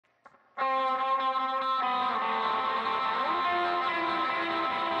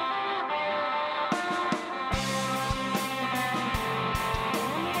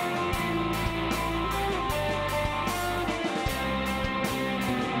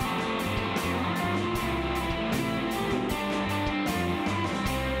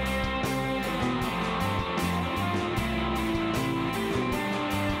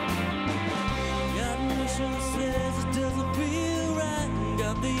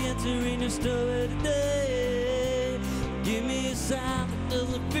entering your story today. Give me a sign that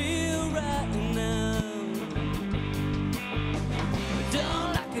doesn't feel right now.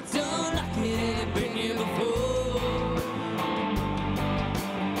 Don't like it, ain't been here before.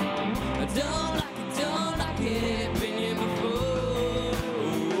 Don't like it, ain't been here before.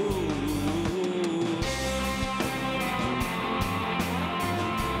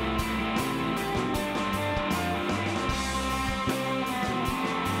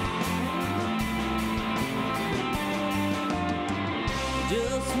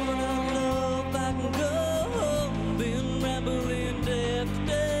 Just wanna know if I can go home. Been rambling day after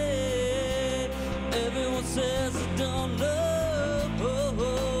day. Everyone says I don't know.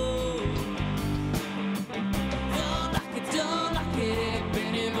 Don't like it, ain't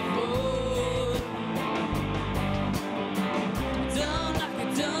been here before. Don't like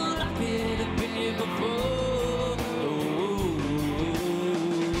it, ain't been here before.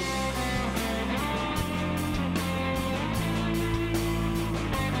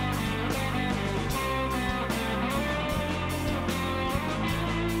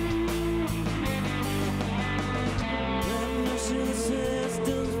 Says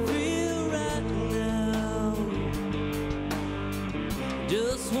doesn't feel right now.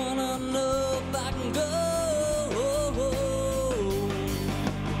 Just wanna know if I can go.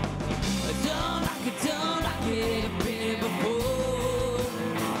 Don't like it, ain't been here before.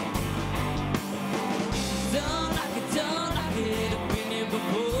 Don't like it, ain't been here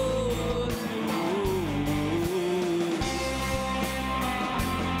before.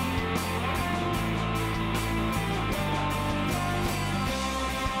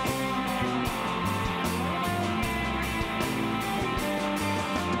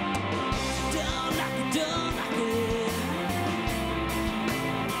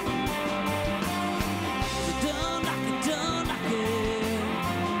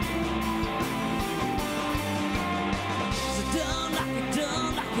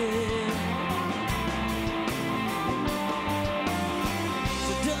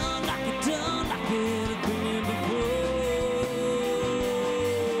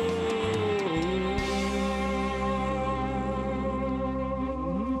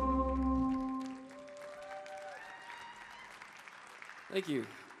 Thank you.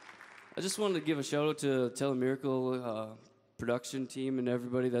 I just wanted to give a shout out to TeleMiracle production team and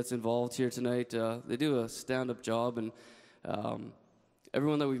everybody that's involved here tonight. They do a stand-up job, and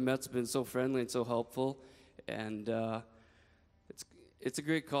everyone that we've met's been so friendly and so helpful. And it's a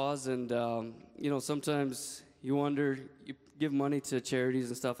great cause. And you know, sometimes you wonder, you give money to charities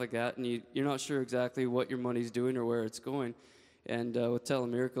and stuff like that, and you're not sure exactly what your money's doing or where it's going. And with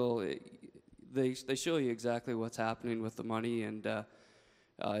TeleMiracle, they show you exactly what's happening with the money, and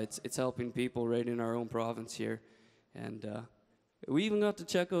it's helping people right in our own province here. And we even got to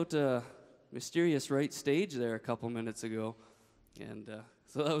check out Mysterious Right stage there a couple minutes ago, and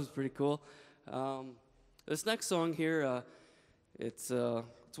so that was pretty cool. This next song here, it's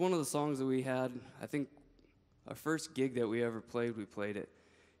one of the songs that we had. I think our first gig that we ever played, we played it,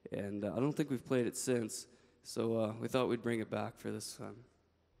 and I don't think we've played it since. So we thought we'd bring it back for this time.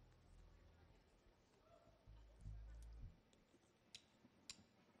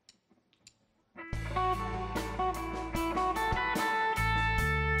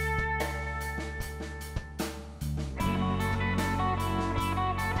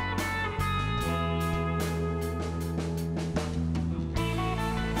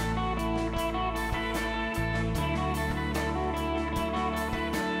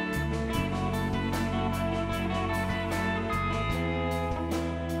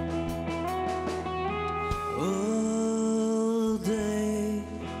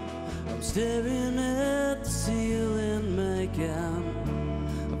 Staring at the ceiling, making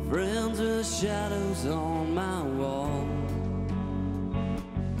friends with shadows on my wall.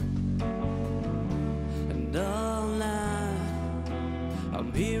 And all night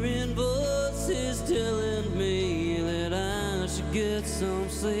I'm hearing voices telling me that I should get some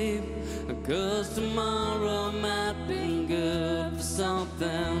sleep, 'cause tomorrow might be good for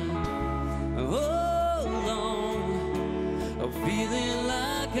something. Hold on, I'm feeling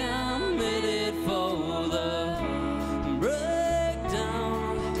like I'm headed for the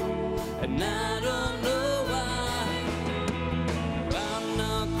breakdown, and I don't know why. I'm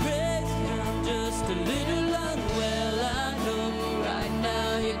not crazy, I'm just a little unwell. I know right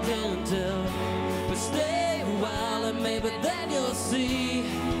now you can't tell, but stay a while and maybe then you'll see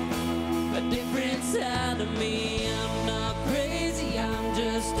a different side of me. I'm not crazy, I'm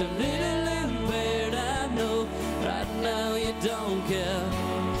just a little impaired. I know right now you don't care,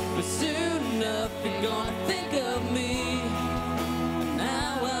 but soon enough you're gonna think of me.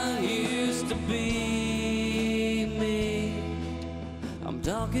 Now I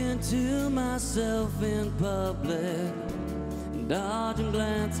talking to myself in public, dodging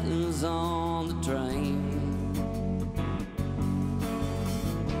glances on the train.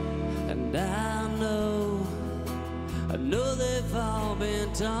 And I know they've all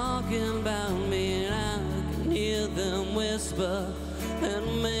been talking about me, and I can hear them whisper, and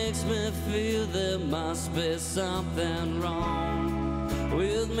it makes me feel there must be something wrong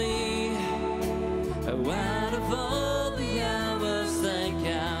with me. Out of all the hours they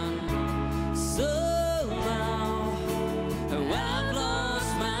can, so now I've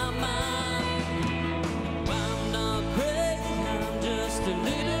lost my mind. I'm not crazy, I'm just a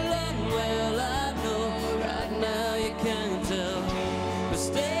little unwell. I know right now you can't tell, but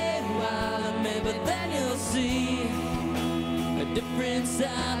stay a while and maybe then you'll see a different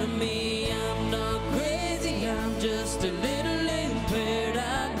side of me. I'm not crazy, I'm just a little impaired.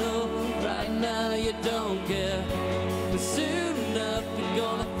 I know right now you don't care, but soon enough you're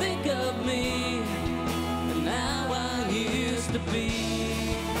gonna think of me and how I used to be.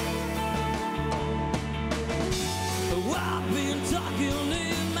 Oh, I've been talking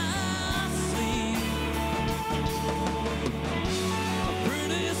in my sleep.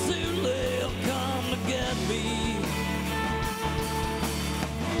 Pretty soon they'll come to get me.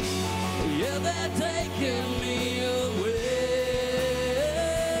 Yeah, they're taking me away.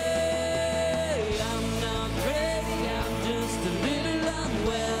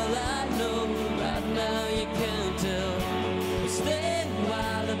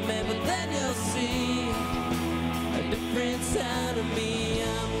 Side of me,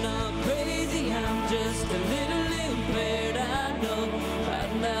 I'm not crazy, I'm just a little impaired. I know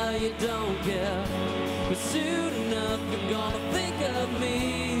right now you don't care, but soon enough you're gonna think of me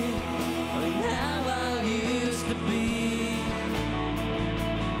and how I used to be.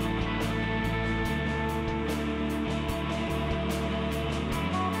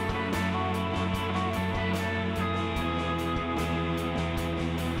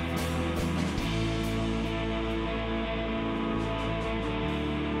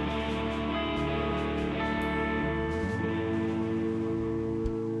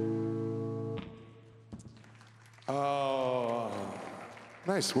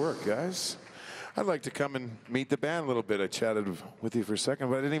 Nice work, guys. I'd like to come and meet the band a little bit. I chatted with you for a second,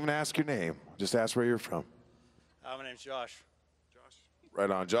 but I didn't even ask your name. Just ask where you're from. My name's Josh. Josh.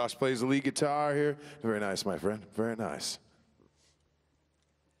 Right on. Josh plays the lead guitar here. Very nice, my friend. Very nice.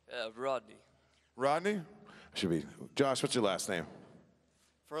 Rodney. Rodney? Should be. Josh, what's your last name?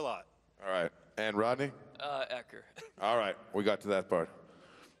 Furlot. All right. And Rodney? Ecker. All right. We got to that part.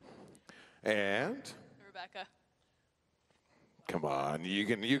 And? Rebecca. Come on, you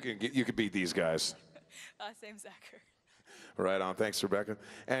can beat these guys. Same Zachary. Right on, thanks Rebecca.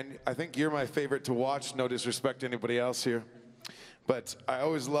 And I think you're my favorite to watch, no disrespect to anybody else here. But I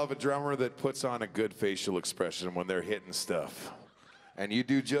always love a drummer that puts on a good facial expression when they're hitting stuff. And you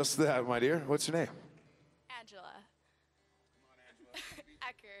do just that, my dear. What's your name? Angela. Come on, Angela.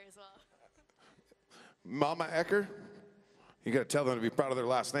 Ecker as well. Mama Ecker? You gotta tell them to be proud of their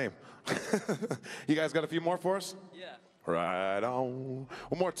last name. You guys got a few more for us? Yeah. Right on.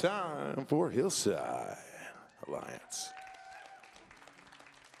 One more time for Hillside Alliance.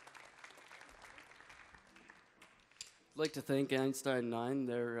 I'd like to thank Einstein 9.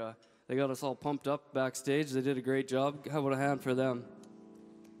 They got us all pumped up backstage. They did a great job. How about a hand for them?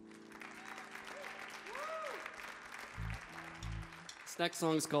 This next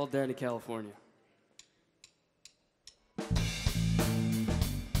song is called Danny California.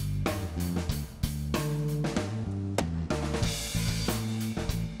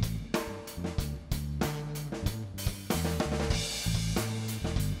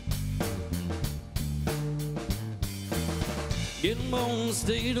 Getting born in the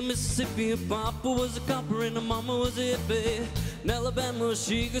state of Mississippi, Papa was a copper and her mama was a hippie. In Alabama,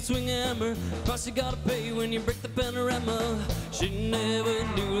 she could swing a hammer. Price you gotta pay when you break the panorama. She never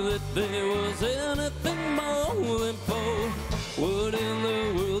knew that there was anything more than four. What in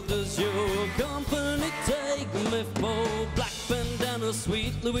the world does your company take me for? Black bandana,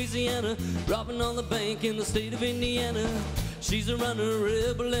 sweet Louisiana, robbing on the bank in the state of Indiana. She's a runner,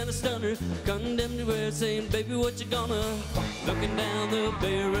 rebel and a stunner, condemned to wear, saying, baby, what you gonna? Looking down the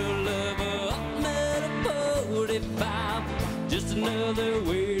barrel of a hot metal 45, just another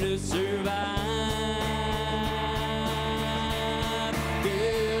way to survive.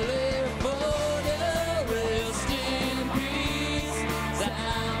 California, rest in peace,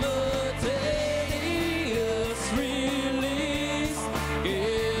 simultaneous release.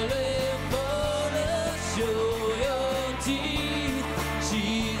 California, show your teeth.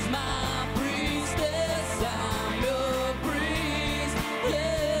 She's my priestess, I'm your priest.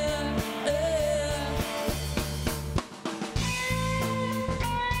 Yeah.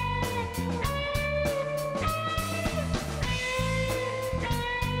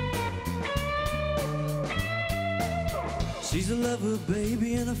 She's a lover,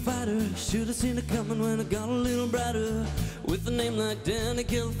 baby, and a fighter. Should've seen her coming when it got a little brighter. With a name like Danny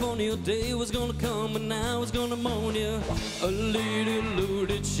California, day was gonna come and I was gonna mourn you. A lady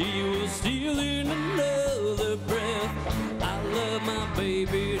loaded, she was stealing another breath. I love my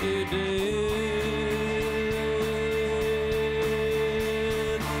baby to death.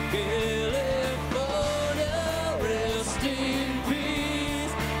 California, rest in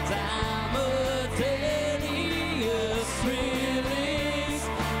peace. Simultaneous release.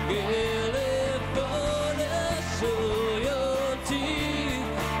 California, show your teeth.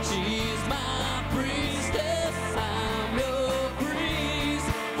 She's my priestess, I'm your priest.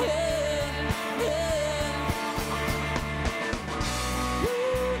 Yeah, yeah. Who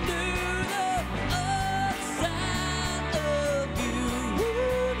knew the other side of you? Who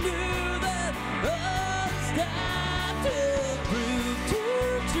knew that other side to prove too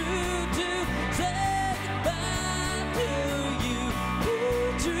true to say goodbye to you? Too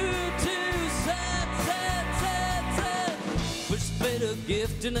true to sad. Which made a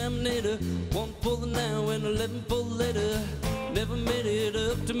gift and emanator, 1 for the now and 11 for the later. Never made it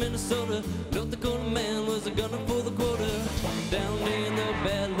up to Minnesota. North Dakota man was a gunner for the quota. Down in the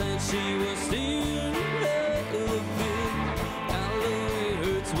Badlands, she was still loving. How long it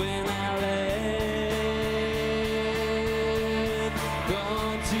hurts when I laugh.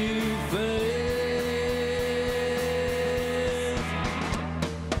 Gone too fast.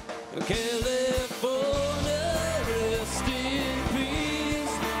 California, rest in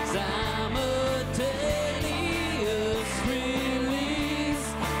peace. Simultaneous release.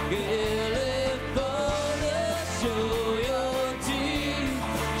 California, show your teeth.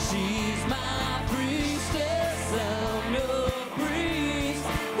 She's my priestess, I'm your priest.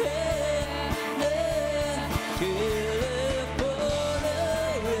 Yeah, yeah. California,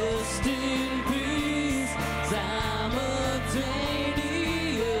 rest in peace.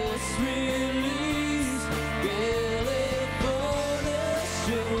 Simultaneous release. California,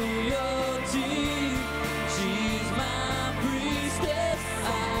 show your teeth. She's my priestess,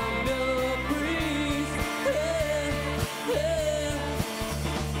 I'm your priest. Yeah, yeah.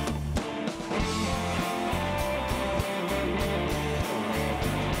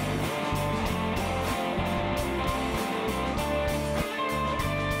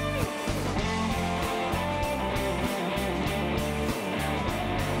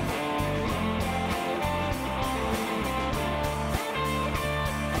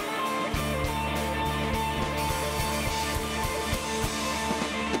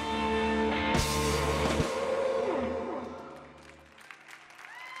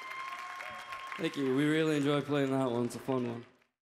 Thank you. We really enjoy playing that one. It's a fun one.